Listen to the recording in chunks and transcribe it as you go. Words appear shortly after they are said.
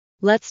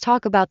Let's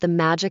talk about the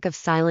magic of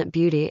silent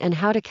beauty and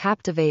how to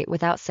captivate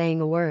without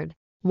saying a word.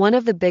 One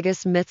of the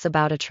biggest myths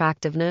about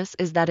attractiveness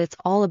is that it's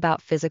all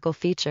about physical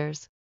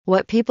features.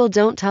 What people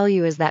don't tell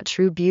you is that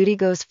true beauty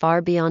goes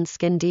far beyond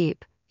skin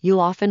deep.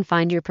 You'll often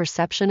find your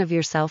perception of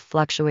yourself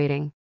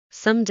fluctuating.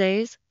 Some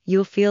days,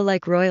 you'll feel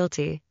like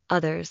royalty,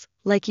 others,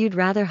 like you'd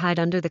rather hide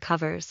under the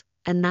covers,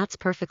 and that's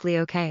perfectly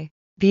okay.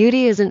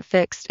 Beauty isn't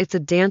fixed, it's a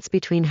dance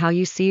between how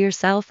you see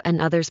yourself and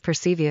others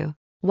perceive you.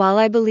 While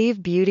I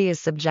believe beauty is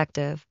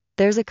subjective,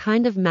 there's a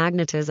kind of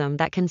magnetism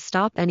that can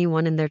stop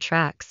anyone in their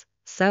tracks.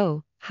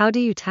 So, how do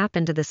you tap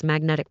into this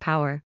magnetic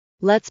power?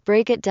 Let's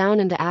break it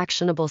down into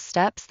actionable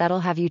steps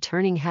that'll have you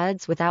turning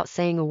heads without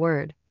saying a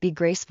word. Be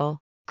graceful.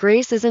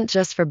 Grace isn't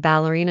just for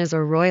ballerinas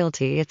or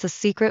royalty, it's a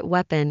secret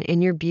weapon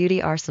in your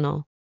beauty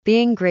arsenal.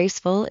 Being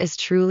graceful is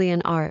truly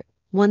an art,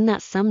 one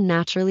that some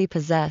naturally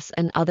possess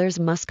and others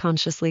must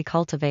consciously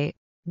cultivate.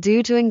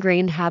 Due to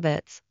ingrained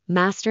habits,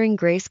 mastering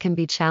grace can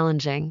be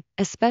challenging,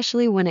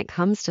 especially when it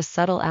comes to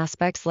subtle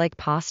aspects like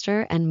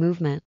posture and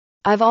movement.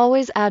 I've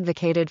always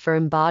advocated for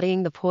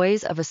embodying the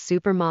poise of a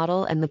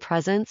supermodel and the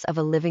presence of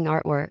a living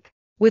artwork.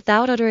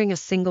 Without uttering a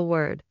single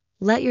word,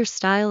 let your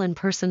style and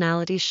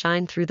personality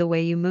shine through the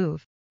way you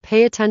move.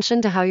 Pay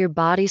attention to how your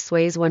body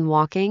sways when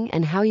walking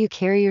and how you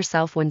carry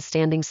yourself when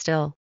standing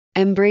still.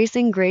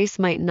 Embracing grace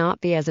might not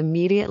be as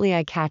immediately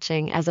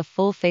eye-catching as a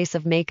full face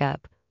of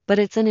makeup, but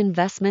it's an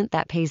investment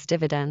that pays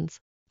dividends.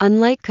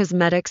 Unlike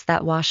cosmetics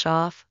that wash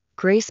off,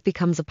 grace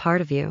becomes a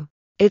part of you.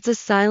 It's a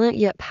silent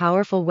yet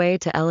powerful way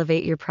to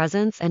elevate your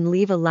presence and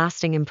leave a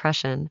lasting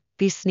impression.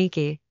 Be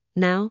sneaky.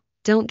 Now,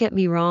 don't get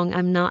me wrong,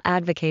 I'm not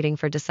advocating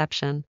for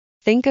deception.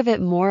 Think of it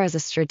more as a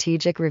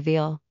strategic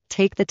reveal.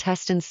 Take the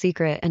test in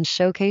secret and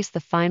showcase the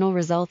final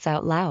results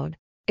out loud.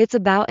 It's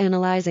about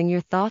analyzing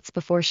your thoughts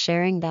before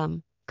sharing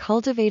them,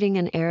 cultivating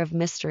an air of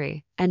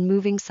mystery, and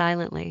moving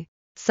silently.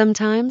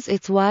 Sometimes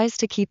it's wise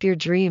to keep your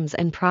dreams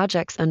and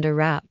projects under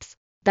wraps.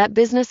 That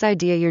business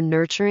idea you're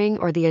nurturing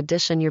or the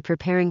addition you're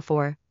preparing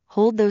for,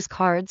 hold those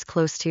cards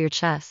close to your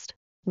chest.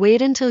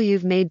 Wait until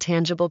you've made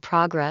tangible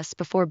progress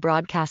before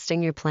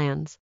broadcasting your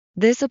plans.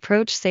 This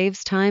approach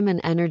saves time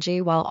and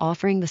energy while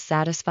offering the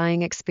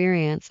satisfying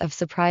experience of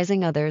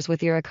surprising others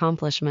with your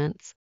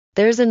accomplishments.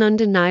 There's an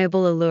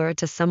undeniable allure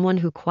to someone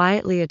who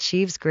quietly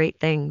achieves great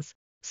things.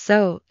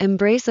 So,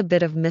 embrace a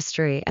bit of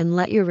mystery and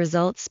let your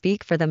results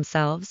speak for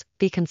themselves.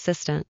 Be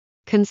consistent.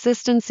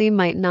 Consistency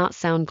might not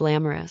sound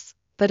glamorous,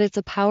 but it's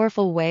a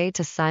powerful way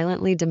to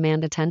silently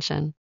demand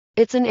attention.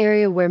 It's an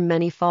area where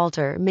many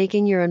falter,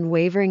 making your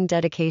unwavering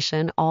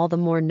dedication all the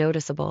more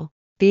noticeable.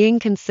 Being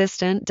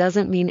consistent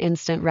doesn't mean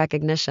instant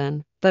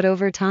recognition, but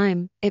over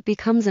time, it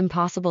becomes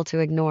impossible to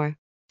ignore.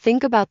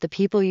 Think about the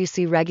people you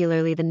see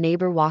regularly: the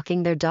neighbor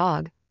walking their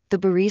dog, the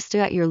barista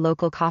at your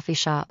local coffee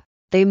shop.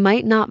 They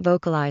might not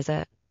vocalize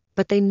it,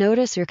 but they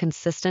notice your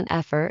consistent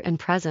effort and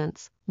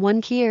presence. One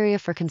key area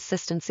for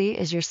consistency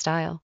is your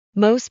style.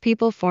 Most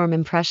people form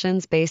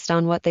impressions based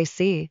on what they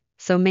see,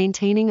 so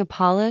maintaining a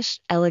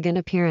polished, elegant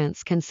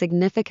appearance can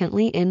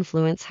significantly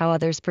influence how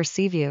others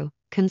perceive you.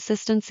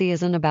 Consistency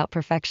isn't about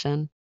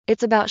perfection.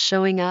 It's about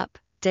showing up,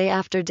 day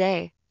after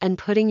day, and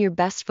putting your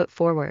best foot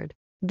forward.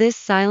 This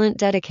silent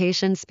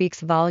dedication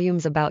speaks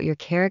volumes about your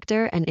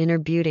character and inner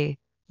beauty.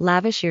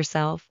 Lavish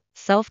yourself.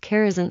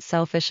 Self-care isn't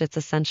selfish, it's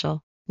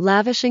essential.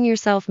 Lavishing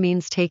yourself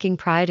means taking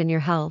pride in your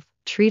health,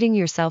 treating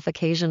yourself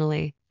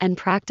occasionally, and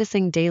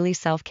practicing daily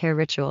self-care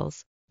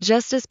rituals.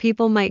 Just as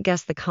people might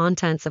guess the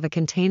contents of a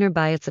container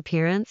by its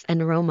appearance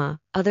and aroma,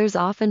 others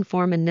often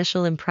form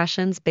initial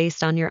impressions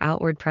based on your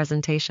outward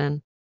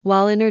presentation.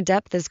 While inner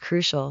depth is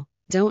crucial,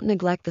 don't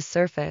neglect the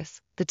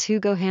surface. The two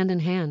go hand in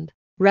hand.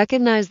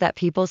 Recognize that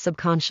people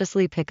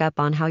subconsciously pick up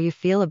on how you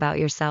feel about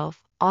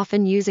yourself,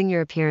 often using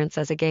your appearance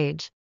as a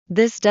gauge.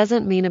 This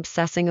doesn't mean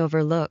obsessing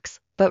over looks,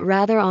 but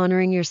rather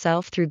honoring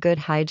yourself through good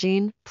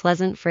hygiene,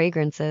 pleasant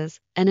fragrances,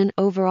 and an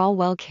overall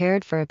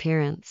well-cared-for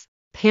appearance.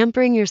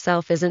 Pampering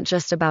yourself isn't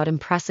just about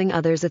impressing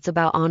others, it's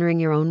about honoring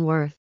your own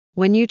worth.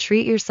 When you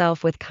treat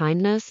yourself with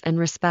kindness and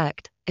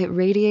respect, it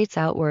radiates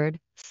outward,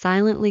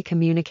 silently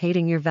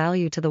communicating your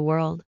value to the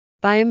world.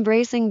 By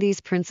embracing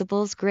these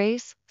principles: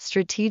 grace,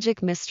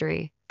 strategic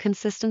mystery,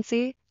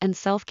 consistency, and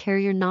self-care,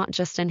 you're not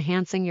just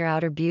enhancing your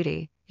outer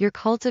beauty, you're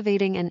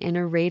cultivating an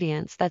inner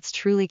radiance that's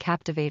truly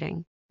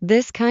captivating.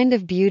 This kind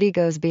of beauty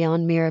goes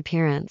beyond mere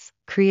appearance,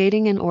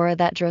 creating an aura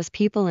that draws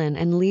people in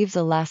and leaves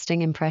a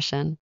lasting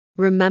impression.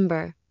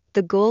 Remember,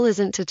 the goal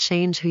isn't to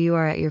change who you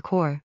are at your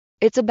core.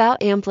 It's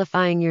about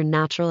amplifying your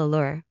natural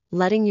allure,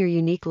 letting your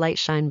unique light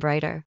shine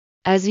brighter.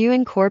 As you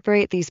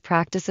incorporate these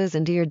practices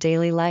into your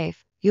daily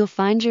life, you'll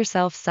find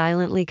yourself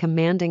silently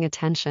commanding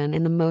attention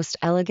in the most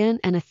elegant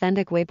and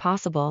authentic way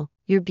possible.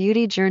 Your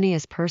beauty journey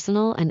is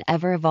personal and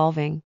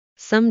ever-evolving.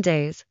 Some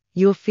days,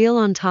 you'll feel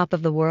on top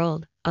of the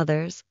world,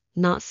 others,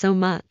 not so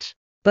much.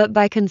 But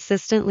by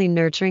consistently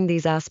nurturing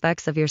these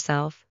aspects of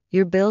yourself,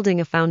 you're building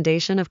a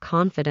foundation of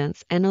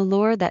confidence and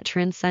allure that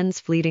transcends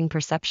fleeting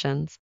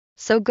perceptions.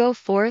 So go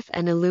forth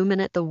and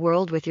illuminate the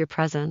world with your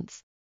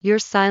presence. Your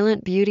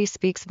silent beauty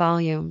speaks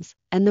volumes,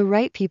 and the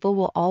right people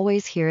will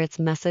always hear its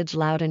message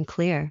loud and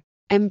clear.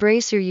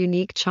 Embrace your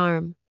unique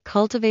charm,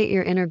 cultivate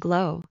your inner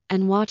glow,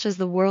 and watch as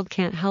the world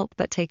can't help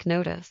but take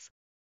notice.